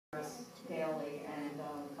us daily, and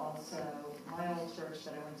also my old church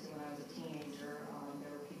that I went to when I was a teenager,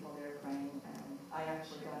 there were people there praying, and I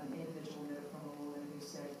actually got an individual note from a woman who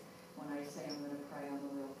said, when I say I'm going to pray, I'm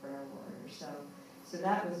a real prayer warrior. So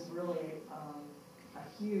that was really a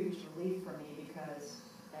huge relief for me because,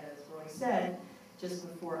 as Roy said, just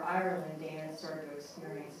before Ireland, Dan started to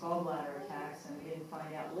experience gallbladder attacks, and we didn't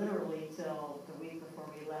find out literally till the week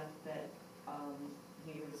before we left that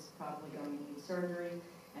he was probably going to need surgery.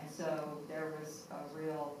 And so there was a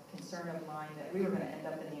real concern of mine that we were going to end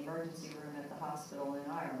up in the emergency room at the hospital in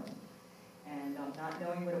Ireland, and not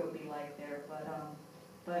knowing what it would be like there.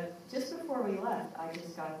 But just before we left, I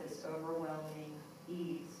just got this overwhelming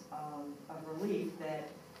ease of relief that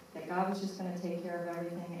God was just going to take care of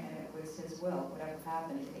everything, and it was His will, whatever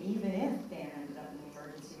happened. And even if Dan ended up in the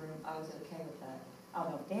emergency room, I was okay with that. I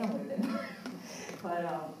don't know if Dan would have been,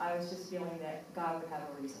 but I was just feeling that God would have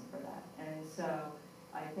a reason for that. And so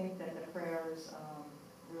I think that the prayers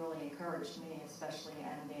really encouraged me, especially,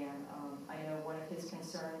 and Dan. I know one of his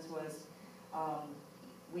concerns was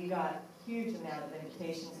we got huge amount of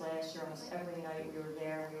invitations last year. Almost every night we were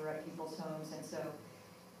there, and we were at people's homes, and so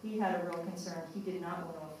he had a real concern. He did not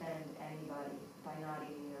want to offend anybody by not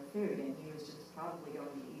eating their food, and he was just probably going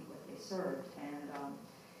to eat what they served.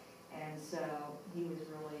 And so he was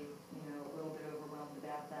really, a little bit overwhelmed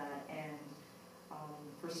about that. And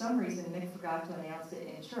for some reason, Nick forgot to announce it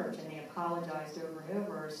in church, and they apologized over and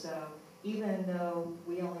over. So even though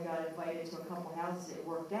we only got invited to a couple houses, it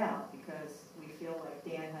worked out because we feel like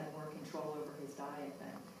Dan had more control over his diet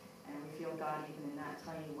then. And we feel God, even in that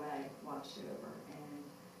tiny way, watched it over. And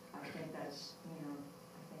I think that's,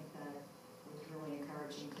 I think that was really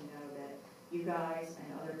encouraging to know that you guys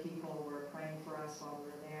and other people were praying for us while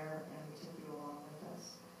we were there, and we took you along with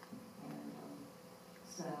us.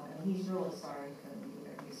 And he's really sorry he couldn't be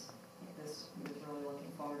there. He was really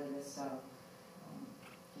looking forward to this, so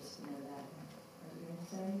just to know that. Are you going to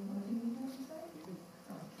say what you need to say?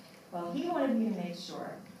 Oh. Well, he wanted me to make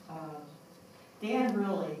sure. Dan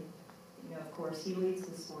really, of course, he leads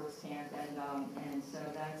the sports camp, and so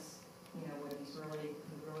that's, what he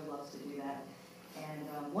really loves to do that.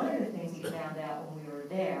 And one of the things he found out when we were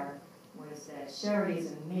there was that Sherry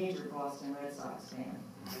is a major Boston Red Sox fan.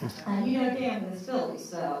 And Dan was Philly,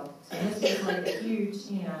 so this was like a huge,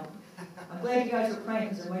 I'm glad you guys were praying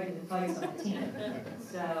because there might have been fights on the team.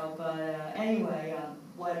 So, but anyway,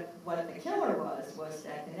 what the killer was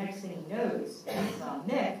that the next thing he knows is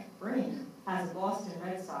Nick Breen has a Boston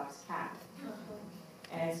Red Sox cap.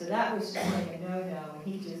 And so that was just like a no-no, and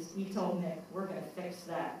he told Nick, we're going to fix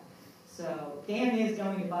that. So Dan is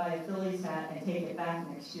going to buy a Phillies hat and take it back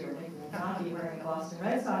next year. Nick will not be wearing a Boston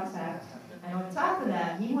Red Sox hat. And on top of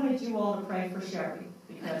that, he wanted you all to pray for Sherry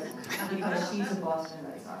because she's a Boston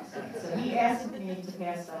Red Sox fan. So he asked me to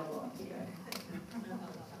pass that along to you.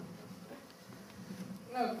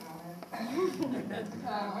 No comment. I'm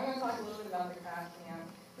going to talk a little bit about the craft camp.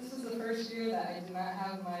 This is the first year that I did not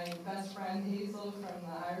have my best friend Hazel from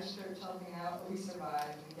the Irish church helping out, but we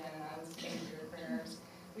survived. Again, that was thanks to your prayers.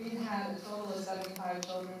 We had a total of 75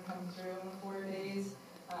 children come through in the 4 days,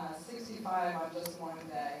 65 on just one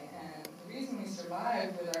day. And the reason we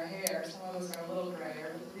survived with our hair, some of us are a little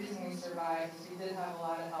grayer, but the reason we survived is we did have a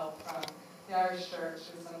lot of help from the Irish church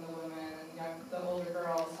with some of the women and the older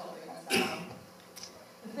girls helping us out.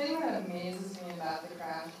 The thing that amazes me about the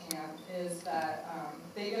craft camp is that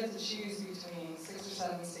they get to choose between 6 or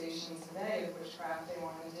 7 stations a day of which craft they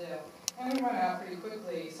want to do. And we run out pretty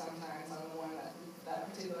quickly sometimes on the one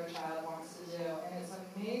that particular child wants to do. And it's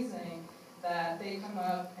amazing that they come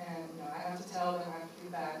up and, I have to tell them, I have to be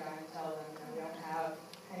bad guy and tell them, we don't have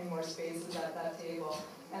any more spaces at that table.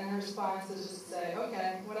 And their response is just to say,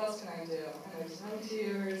 okay, what else can I do? And there's no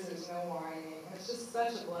tears, there's no whining. And it's just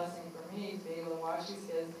such a blessing for me to be able to watch these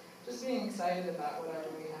kids just being excited about whatever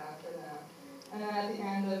we have for them. And then at the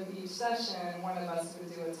end of each session, one of us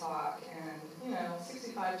would do a talk. And,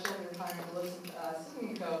 65 children trying to listen to us. It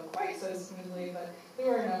didn't go quite so smoothly, but there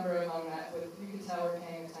were a number of them that you could tell were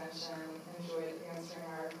paying attention and enjoyed answering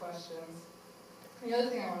our questions. The other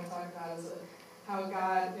thing I want to talk about is how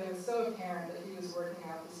God, it was so apparent that He was working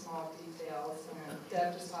out the small details. And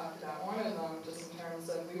Deb just talked about one of them, just in terms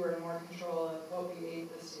of we were in more control of what we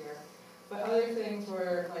ate this year. But other things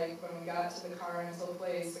were, like when we got to the car rental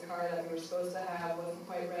place, the car that we were supposed to have wasn't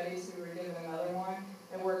quite ready, so we were given another one.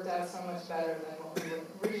 It worked out so much better than what we were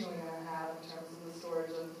originally going to have in terms of the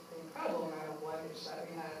storage of the incredible amount of luggage that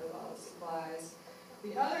we had with all the supplies.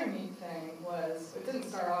 The other neat thing was, it didn't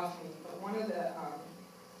start off neat, but one of the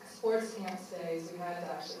sports camp stays we had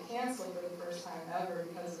to actually cancel for the first time ever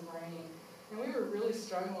because of rain. And we were really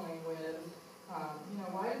struggling with,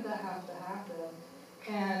 why did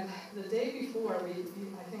the day before, I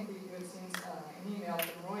think you had seen an email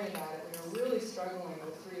from Roy about it. We were really struggling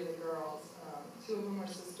with 3 of the girls. 2 of them were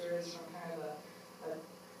sisters from kind of a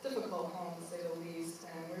difficult home, to say the least,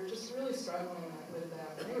 and we were just really struggling with them.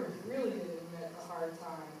 They were really giving it a hard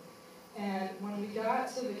time. And when we got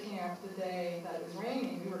to the camp the day that it was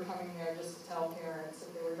raining, we were coming there just to tell parents if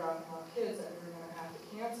they were dropping off kids that we were going to have to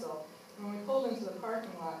cancel. And when we pulled into the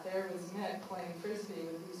parking lot, there was Nick playing Frisbee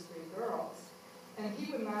with these 3 girls. And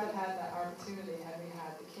he would not have had that opportunity had we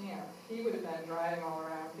had the camp. He would have been driving all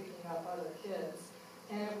around picking up other kids.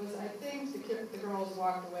 And it was, I think, the girls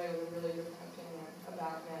walked away with a really different opinion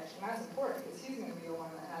about Nick. And that's important because he's going to be the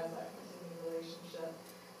one that has that continued relationship.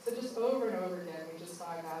 So just over and over again, we just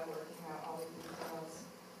saw God working out all the details.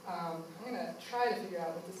 I'm going to try to figure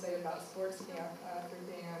out what to say about sports camp for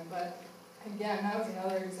Dan. But again, that was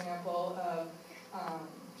another example of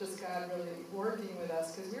just God really working with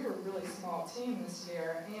us, because we were a really small team this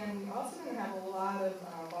year, and we also didn't have a lot of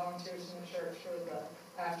volunteers in the church for the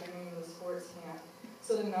afternoon of the sports camp.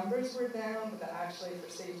 So the numbers were down, but that actually, for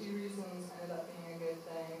safety reasons, ended up being a good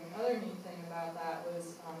thing. Another neat thing about that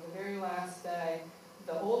was the very last day,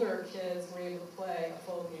 the older kids were able to play a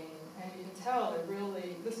full game, and you can tell they're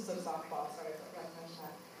really, this is a softball, sorry, I forgot to mention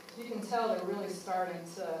that. You can tell they're really starting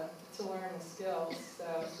to learn the skills, so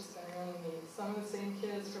it's just been really neat. Some of the same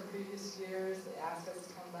kids from previous years, they asked us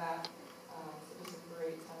to come back, so it was a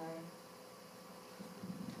great time.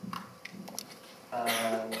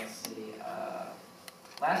 Let's see,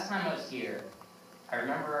 last time I was here, I don't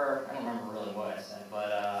remember really what I said,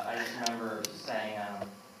 but I just remember just saying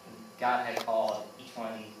God had called each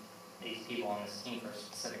one of these people on this team for a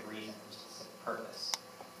specific reason, for a specific purpose.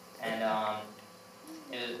 And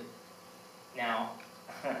now,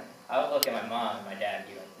 I would look at my mom and my dad and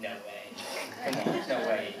be like, no way. Come on, there's no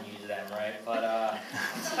way you can use them, right? But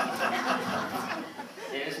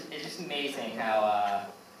it's just amazing how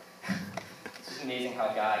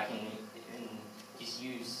God can just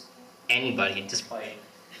use anybody despite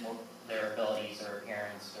their abilities or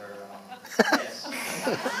appearance or yes.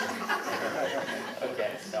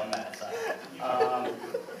 Okay, so I'm bad side.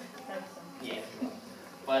 Yeah.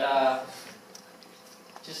 But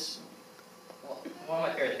just one of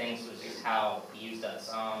my favorite things was just how he used us.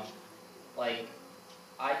 Like,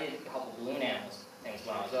 I did a couple balloon animals things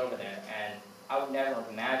when I was over there, and I would never have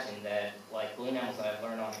imagined that, like, balloon animals that I've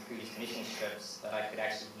learned on previous mission trips, that I could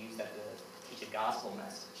actually use that to teach a gospel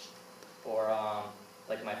message. Or,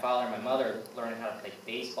 like, my father and my mother learning how to play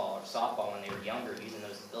baseball or softball when they were younger, using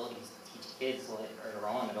those abilities to teach kids later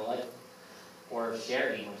on in their life. Or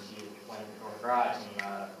Sherry, when she went into her garage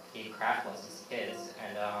and gave craft lessons to kids.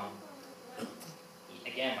 And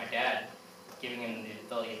again, my dad giving him the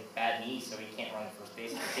ability of bad knees so he can't run first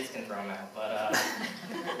base, the kids can throw him out. But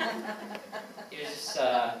it was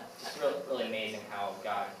just really amazing how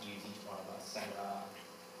God could use each one of us. And I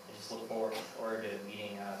just look forward to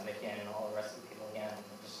meeting Mick and all the rest of the people again.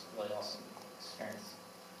 Just really awesome experience.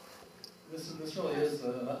 This really is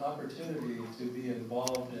an opportunity to be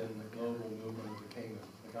involved in the global movement of the kingdom,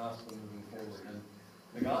 the gospel moving forward. And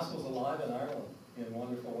the gospel's alive in Ireland in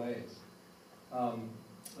wonderful ways.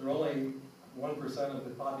 There are only 1% of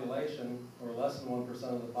the population, or less than 1%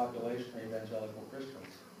 of the population, are evangelical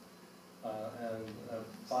Christians. And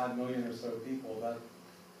 5 million or so people. That,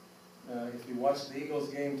 if you watch the Eagles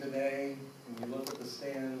game today, and you look at the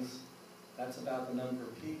stands, that's about the number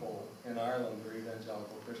of people in Ireland who are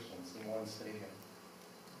evangelical Christians in one stadium.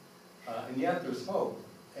 And yet there's hope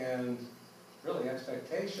and really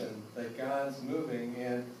expectation that God's moving,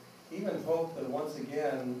 and even hope that once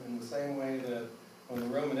again, in the same way that when the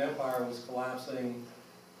Roman Empire was collapsing,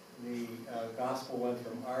 the gospel went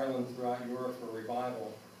from Ireland throughout Europe for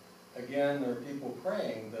revival. Again, there are people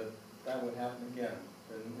praying that that would happen again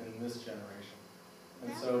in this generation.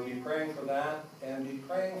 And so be praying for that, and be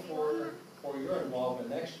praying for your involvement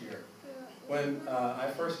next year. When I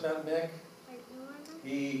first met Mick,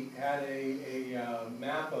 he had a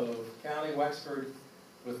map of County Wexford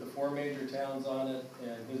with the 4 major towns on it,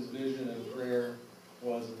 and his vision and prayer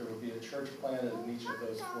was that there would be a church planted in each of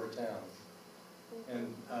those 4 towns.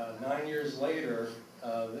 And 9 years later,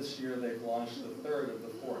 this year they've launched the 3rd of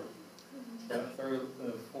the 4th. The 3rd of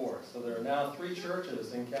the 4th. So there are now 3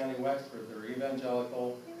 churches in County Wexford that are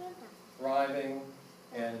evangelical, thriving,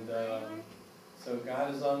 and so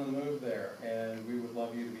God is on the move there, and we would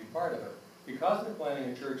love you to be part of it. Because they're planning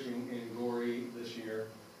a church in Gorey this year,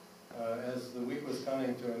 as the week was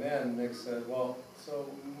coming to an end, Nick said, well, so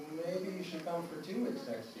maybe you should come for 2 weeks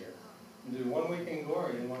next year, and do 1 week in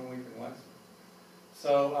Gorey and 1 week in Wexford.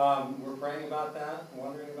 So we're praying about that,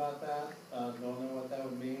 wondering about that, don't know what that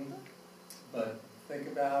would mean, but think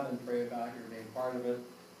about and pray about your being part of it.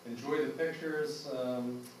 Enjoy the pictures.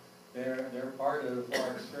 They're part of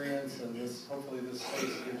our experience, and hopefully this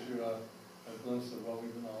space gives you a glimpse of what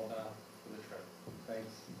we've been all about for the trip.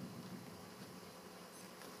 Thanks.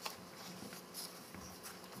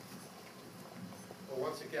 Well,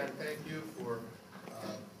 once again, thank you for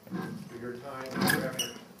your time and your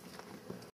effort